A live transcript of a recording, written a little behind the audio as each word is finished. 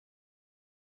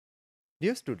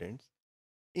Dear students,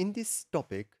 in this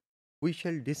topic, we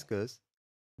shall discuss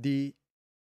the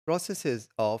processes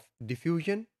of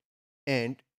diffusion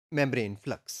and membrane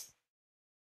flux.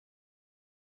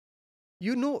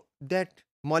 You know that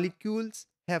molecules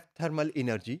have thermal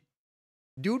energy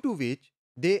due to which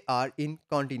they are in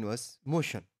continuous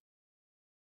motion.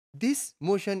 This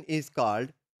motion is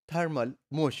called thermal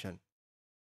motion.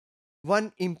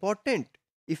 One important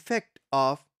effect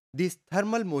of this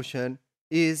thermal motion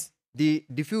is the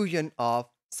diffusion of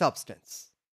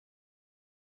substance.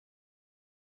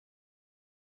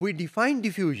 We define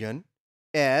diffusion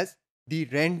as the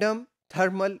random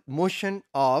thermal motion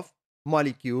of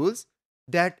molecules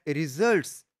that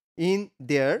results in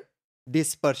their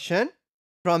dispersion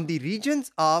from the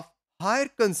regions of higher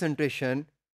concentration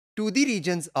to the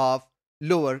regions of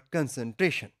lower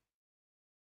concentration.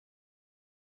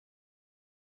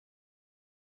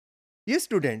 Yes,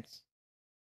 students,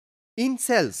 in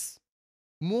cells,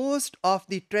 most of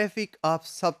the traffic of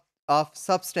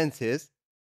substances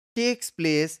takes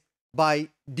place by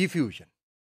diffusion.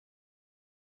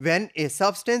 When a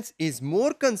substance is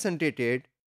more concentrated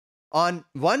on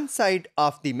one side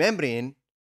of the membrane,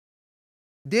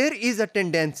 there is a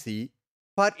tendency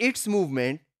for its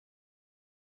movement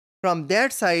from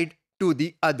that side to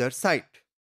the other side,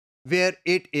 where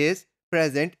it is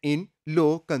present in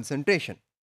low concentration.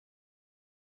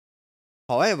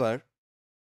 However,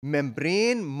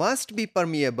 membrane must be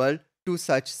permeable to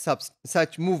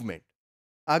such movement.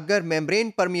 अगर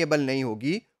membrane permeable नहीं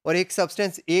होगी और एक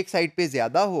substance एक side पे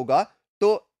ज्यादा होगा तो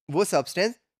वो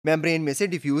सब्सटेंस मेम्ब्रेन में से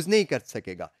डिफ्यूज नहीं कर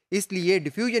सकेगा. इसलिए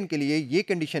डिफ्यूजन के लिए ये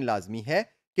कंडीशन लाजमी है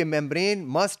कि membrane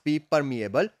must be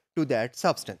permeable to that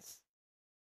substance.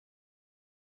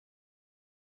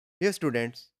 Dear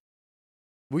students,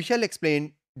 we shall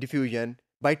explain diffusion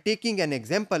by taking an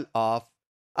example of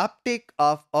uptake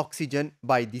of oxygen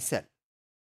by the cell.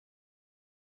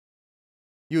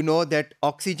 You know that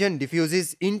oxygen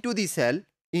diffuses into the cell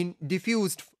in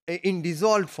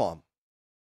dissolved form.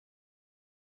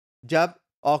 जब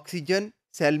oxygen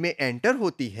cell में enter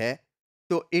होती है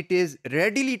तो it is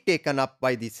readily taken up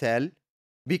by the cell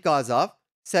because of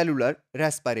cellular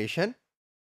respiration.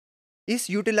 इस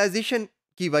utilisation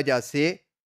की वजह से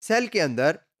cell के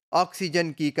अंदर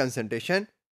ऑक्सीजन की कंसंट्रेशन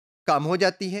कम हो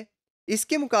जाती है.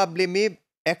 इसके मुकाबले में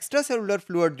एक्स्ट्रा सेलुलर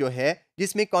फ्लूइड जो है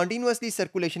जिसमें कॉन्टिन्यूसली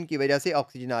सर्कुलेशन की वजह से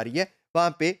ऑक्सीजन आ रही है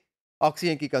वहां पे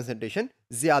ऑक्सीजन की कंसंट्रेशन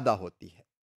ज्यादा होती है.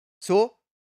 सो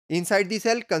inside the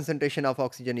cell concentration of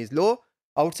oxygen is low,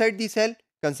 outside the cell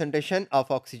concentration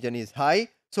of oxygen is high.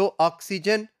 So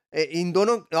oxygen in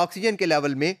दोनों ऑक्सीजन के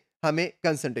लेवल में हमें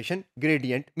कंसंट्रेशन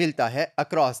ग्रेडियंट मिलता है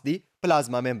across the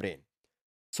plasma membrane.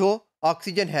 So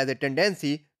oxygen has a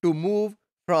tendency to move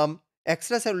from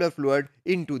extracellular fluid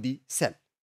into the cell.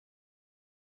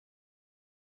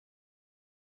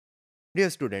 Dear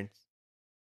students,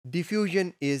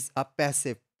 diffusion is a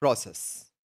passive process.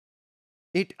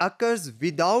 It occurs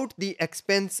without the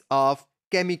expense of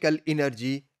chemical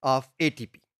energy of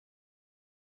ATP.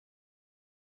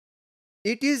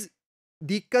 It is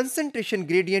the concentration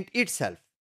gradient itself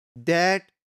that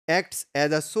acts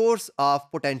as a source of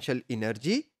potential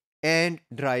energy and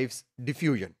drives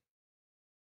diffusion.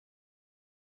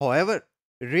 However,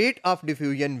 rate of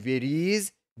diffusion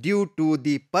varies due to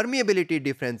the permeability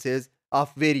differences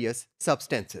of various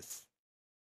substances.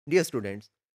 Dear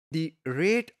students, the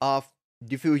rate of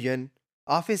diffusion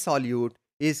of a solute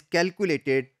is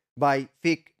calculated by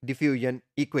Fick diffusion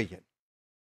equation.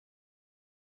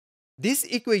 This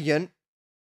equation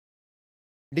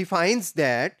defines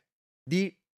that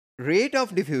the rate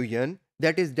of diffusion,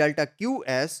 that is delta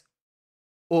Qs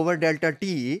over delta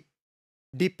T,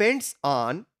 depends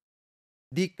on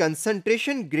the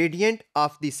concentration gradient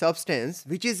of the substance,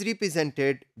 which is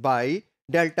represented by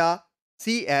delta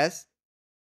Cs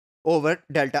over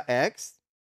delta X.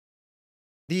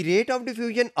 The rate of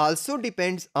diffusion also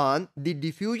depends on the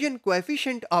diffusion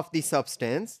coefficient of the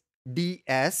substance,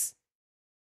 ds,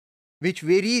 which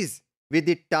varies with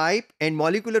the type and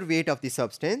molecular weight of the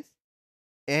substance,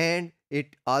 and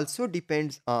it also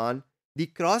depends on the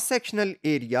cross-sectional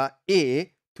area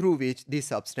A through which the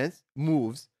substance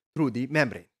moves through the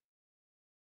membrane.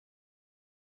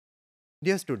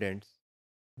 Dear students,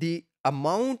 the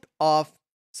amount of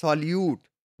solute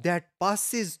that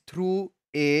passes through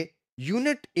a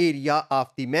unit area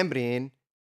of the membrane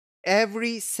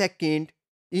every second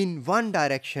in one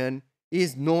direction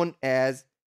is known as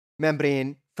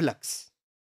membrane flux.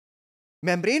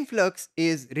 Membrane flux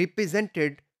is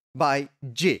represented by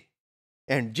J,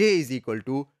 and J is equal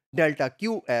to delta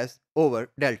Qs over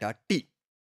delta T.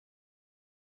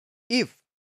 If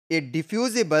a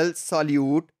diffusible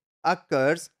solute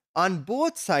occurs On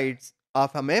both sides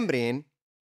of a membrane,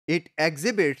 it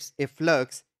exhibits a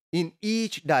flux in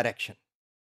each direction.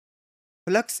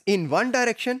 Flux in one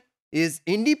direction is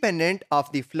independent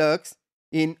of the flux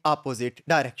in opposite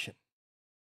direction.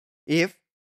 If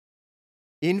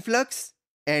influx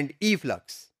and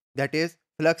efflux, that is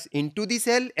flux into the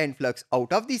cell and flux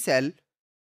out of the cell,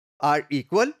 are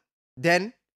equal,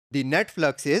 then the net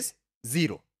flux is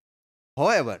 0.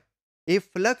 However, if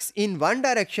flux in one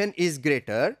direction is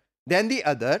greater than the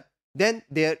other, then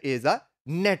there is a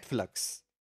net flux.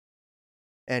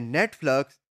 And net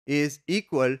flux is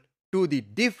equal to the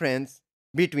difference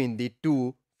between the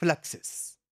two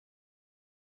fluxes.